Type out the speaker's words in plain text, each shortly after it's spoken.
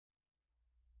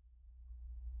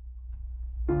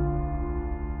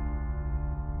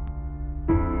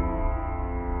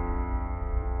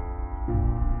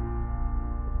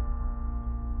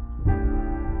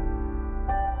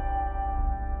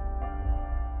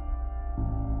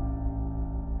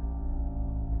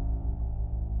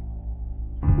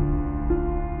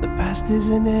past is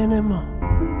an animal,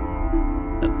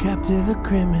 a captive, a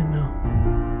criminal.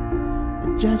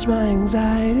 I judge my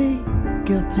anxiety,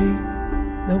 guilty,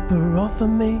 no parole for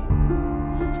me.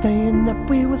 Staying up,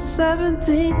 we were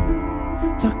 17,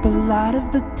 talk polite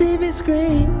of the TV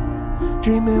screen,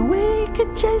 dreaming we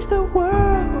could change the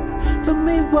world. Tell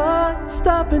me what's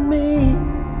stopping me.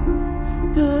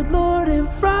 Good Lord in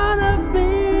front of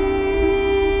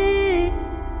me,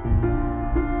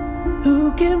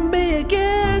 who can be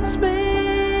against me?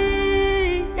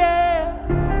 Yeah.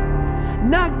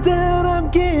 Knocked down, I'm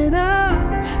getting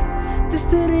up,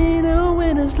 destiny, no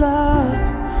winner's luck.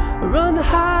 Run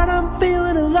hard, I'm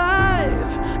feeling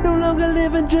alive, no longer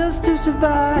living just to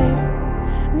survive.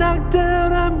 Knocked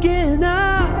down, I'm getting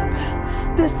up,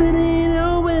 destiny,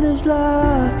 no winner's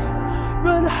luck.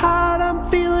 Run hard, I'm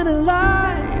feeling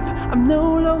alive, I'm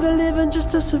no longer living just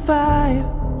to survive.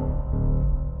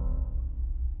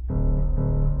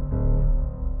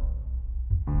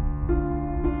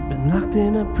 Been locked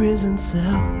in a prison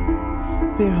cell,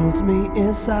 fear holds me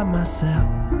inside myself.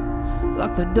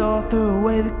 Lock the door, throw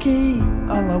away the key,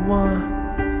 all I want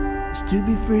is to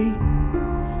be free.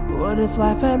 What if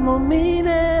life had more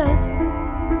meaning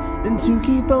than to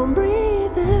keep on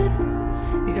breathing?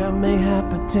 Yeah, I may have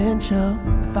potential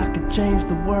if I could change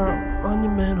the world.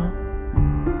 Monumental.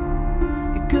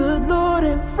 Your good Lord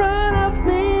in front of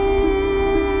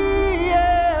me,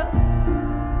 yeah.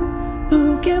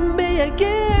 Who can be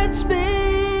against me?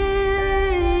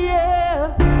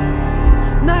 Yeah.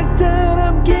 Knocked down,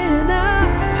 I'm getting up,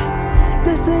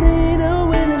 destiny, no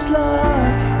winner's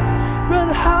luck. Run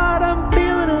hard, I'm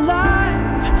feeling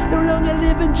alive, no longer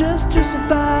living just to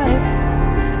survive.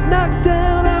 Knocked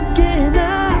down, I'm getting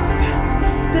up,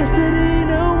 destiny,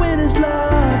 no winner's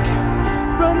luck.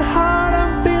 Run hard,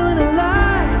 I'm feeling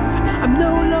alive, I'm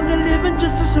no longer living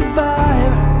just to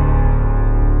survive.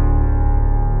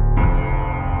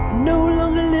 I'm no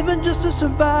longer living just to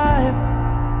survive.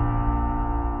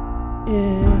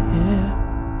 Yeah.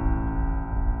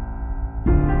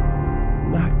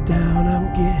 Knocked down,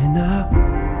 I'm getting up,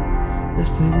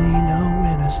 destiny, no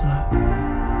winner's luck.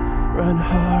 Run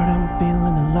hard, I'm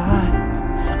feeling alive,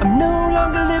 I'm no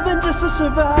longer living just to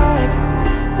survive.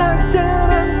 Knocked down,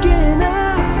 I'm getting up,